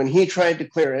ago, when he tried to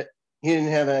clear it, he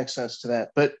didn't have access to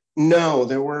that. But no,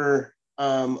 there were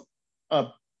a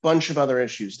bunch of other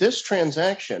issues. This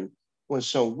transaction was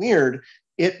so weird,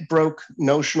 it broke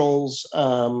Notional's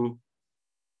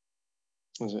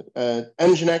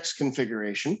Nginx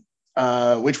configuration,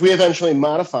 which we eventually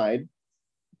modified.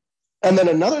 And then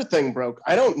another thing broke.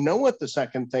 I don't know what the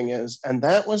second thing is, and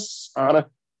that was on a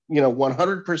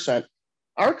 100%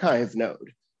 archive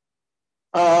node.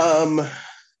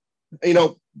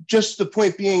 Just the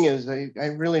point being is I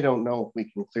really don't know if we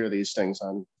can clear these things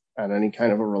on any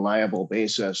kind of a reliable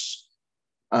basis.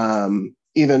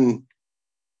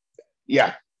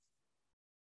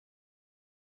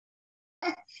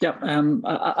 Yeah,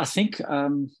 I think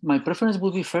my preference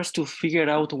would be first to figure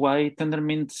out why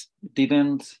Tendermint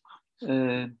didn't,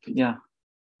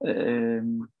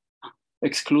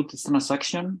 exclude this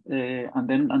transaction, and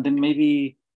then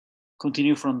maybe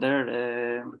continue from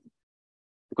there,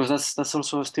 because that's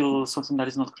also still something that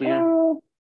is not clear.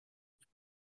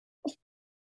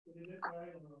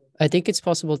 I think it's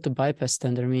possible to bypass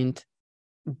Tendermint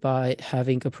by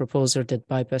having a proposer that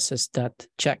bypasses that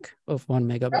check of 1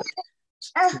 megabyte.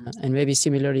 And maybe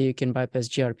similarly, you can bypass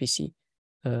gRPC.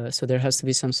 So there has to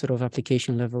be some sort of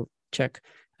application level check.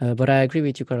 But I agree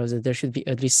with you, Carlos, that there should be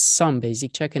at least some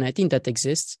basic check. And I think that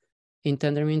exists in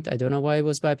Tendermint. I don't know why it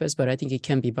was bypassed, but I think it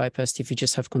can be bypassed if you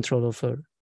just have control over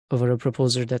a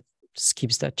proposer that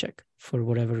skips that check for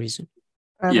whatever reason.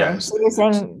 Okay. Yeah. So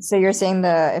you're saying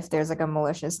if there's like a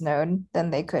malicious node,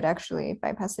 then they could actually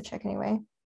bypass the check anyway.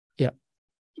 Yeah.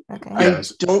 Okay. I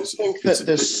don't think that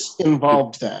this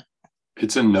involved that.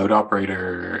 It's a node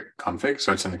operator config,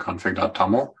 so it's in the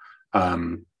config.toml.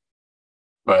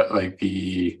 But like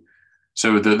the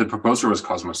proposer was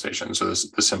Cosmos Station. So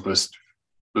the simplest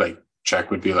like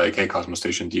check would be like, hey, Cosmos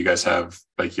Station, do you guys have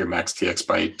like your max TX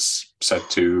bytes set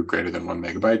to greater than 1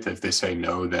 megabyte? If they say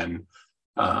no, then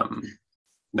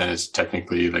it's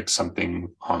technically like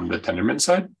something on the Tendermint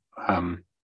side.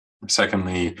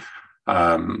 Secondly,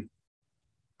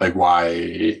 like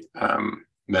why?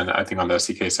 Then I think on the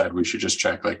SDK side, we should just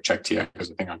check TX,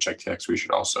 because I think on check TX, we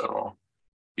should also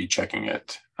be checking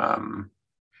it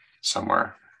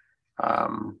somewhere.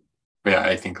 But yeah,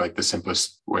 I think like the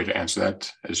simplest way to answer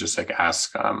that is just like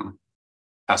ask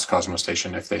Cosmos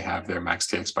Station if they have their max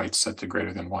TX bytes set to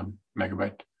greater than 1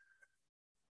 megabyte.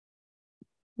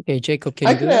 Okay, Jacob,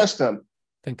 I can ask them.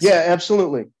 Thanks. Yeah,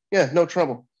 absolutely. Yeah, no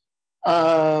trouble.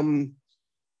 And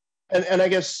I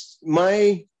guess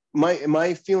my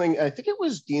feeling, I think it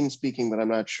was Dean speaking, but I'm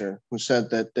not sure, who said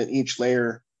that each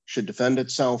layer should defend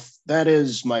itself. That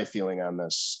is my feeling on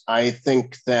this. I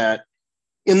think that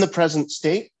in the present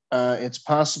state, it's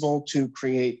possible to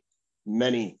create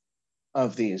many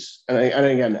of these. And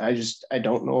again, I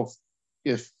don't know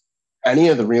if any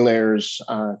of the relayers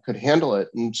could handle it.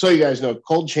 And so you guys know,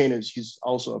 Cold Chain he's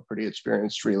also a pretty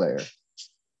experienced relayer.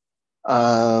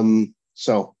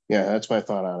 So yeah, that's my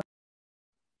thought on it.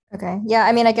 Okay. Yeah,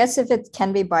 I mean, I guess if it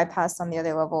can be bypassed on the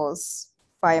other levels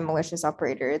by a malicious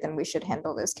operator, then we should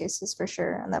handle those cases for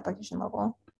sure on the application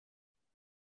level.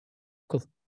 Cool.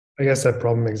 I guess that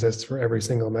problem exists for every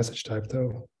single message type,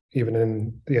 though, even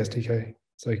in the SDK.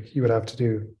 It's like you would have to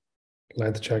do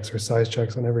length checks or size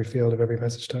checks on every field of every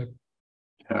message type.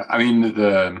 Yeah, I mean,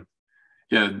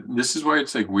 this is why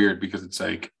it's like weird, because it's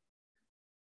like,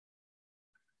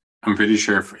 I'm pretty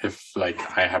sure if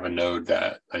like I have a node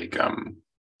that like,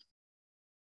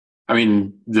 I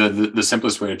mean, the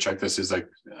simplest way to check this is like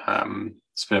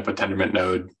spin up a Tendermint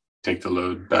node, take the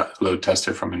load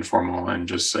tester from Informal, and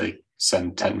just like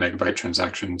send 10 megabyte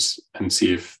transactions and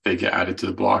see if they get added to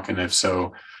the block. And if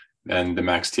so, then the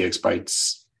max TX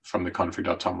bytes from the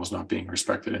config.toml is not being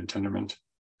respected in Tendermint.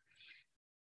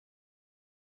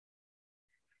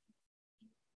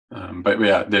 But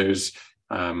yeah, there's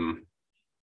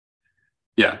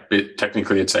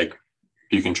technically it's like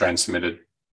you can try and submit a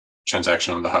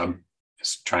transaction on the hub,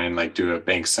 try and like do a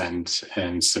bank send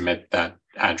and submit that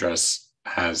address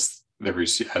as the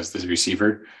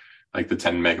receiver, like the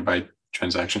 10 megabyte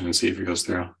transaction, and see if it goes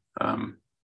through.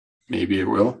 Maybe it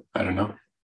will. I don't know.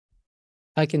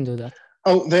 I can do that.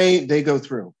 Oh, they go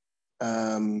through.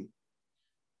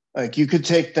 Like you could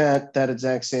take that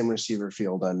exact same receiver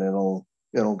field and it'll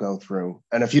go through.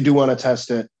 And if you do want to test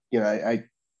it, I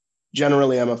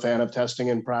generally am a fan of testing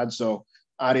in prod. So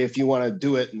Adi, if you want to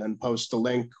do it and then post a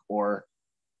link, or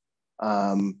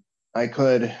I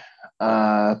could,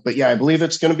 but yeah, I believe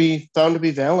it's going to be found to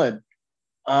be valid.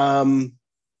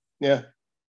 Yeah.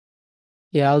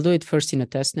 Yeah, I'll do it first in a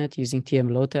testnet using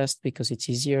TM load test because it's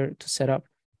easier to set up,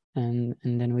 and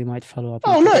then we might follow up.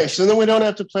 Oh, nice! And then we don't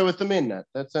have to play with the mainnet.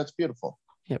 That's beautiful.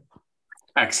 Yep.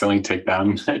 Accidentally take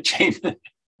down that chain.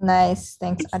 Nice,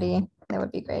 thanks, Adi. That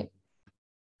would be great.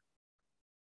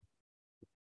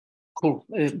 Cool.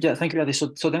 Yeah, thank you, Adi.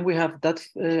 So then we have that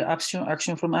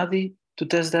action from Adi to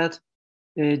test that.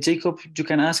 Jacob, you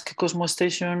can ask Cosmos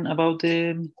Station about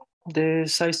the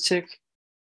size check.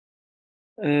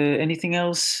 Anything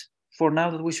else for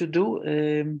now that we should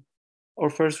do? Or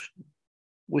first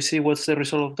we see what's the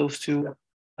result of those two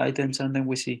items, and then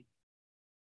we see.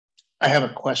 I have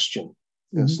a question.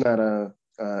 It's not a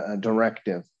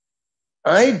directive.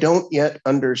 I don't yet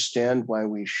understand why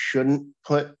we shouldn't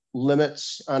put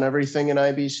limits on everything in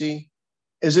IBC.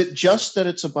 Is it just that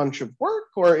it's a bunch of work,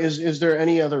 or is there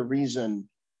any other reason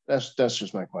That's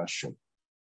just my question.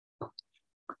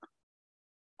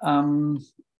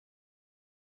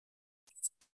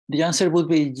 The answer would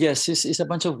be yes. It's a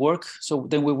bunch of work. So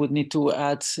then we would need to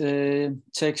add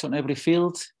checks on every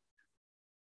field.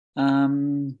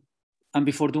 And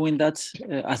before doing that,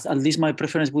 at least my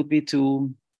preference would be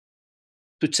to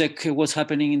check what's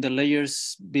happening in the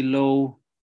layers below.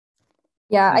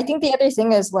 Yeah, I think the other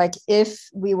thing is like if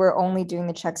we were only doing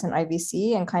the checks in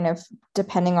IBC and kind of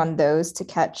depending on those to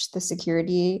catch the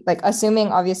security, like assuming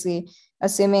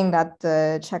that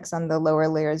the checks on the lower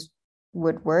layers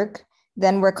would work,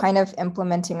 then we're kind of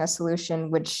implementing a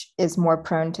solution which is more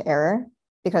prone to error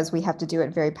because we have to do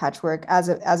it very patchwork as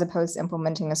opposed to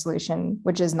implementing a solution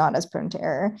which is not as prone to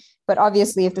error. But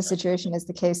obviously, if the situation is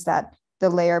the case that the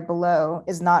layer below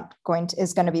is going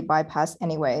to be bypassed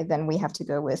anyway, then we have to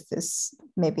go with this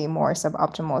maybe more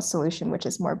suboptimal solution, which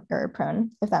is more error prone,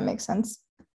 if that makes sense.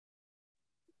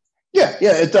 Yeah,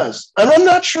 it does. I'm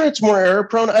not sure it's more error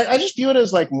prone. I just view it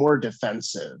as like more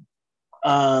defensive.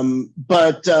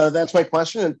 But that's my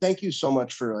question. And thank you so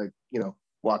much for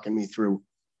walking me through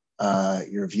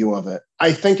your view of it.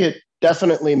 I think it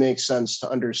definitely makes sense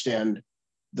to understand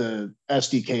the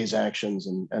SDK's actions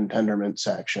and Tendermint's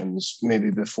actions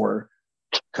maybe before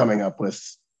coming up with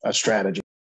a strategy.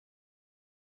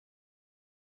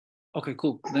 Okay,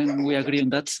 cool. Then we agree on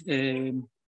that.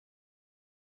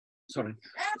 Sorry.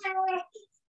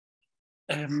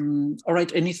 All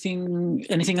right.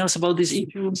 Anything else about this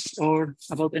issue or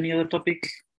about any other topic?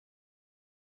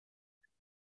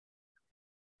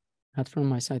 Not from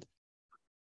my side.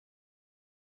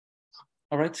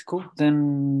 All right, cool.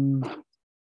 Then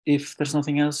if there's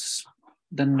nothing else,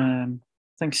 then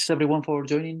thanks everyone for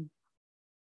joining.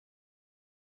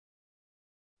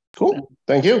 Cool.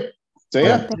 Thank you. See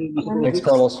ya. Thanks, Thanks,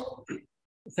 Carlos.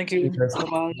 Thank you. Thanks.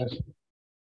 Bye-bye.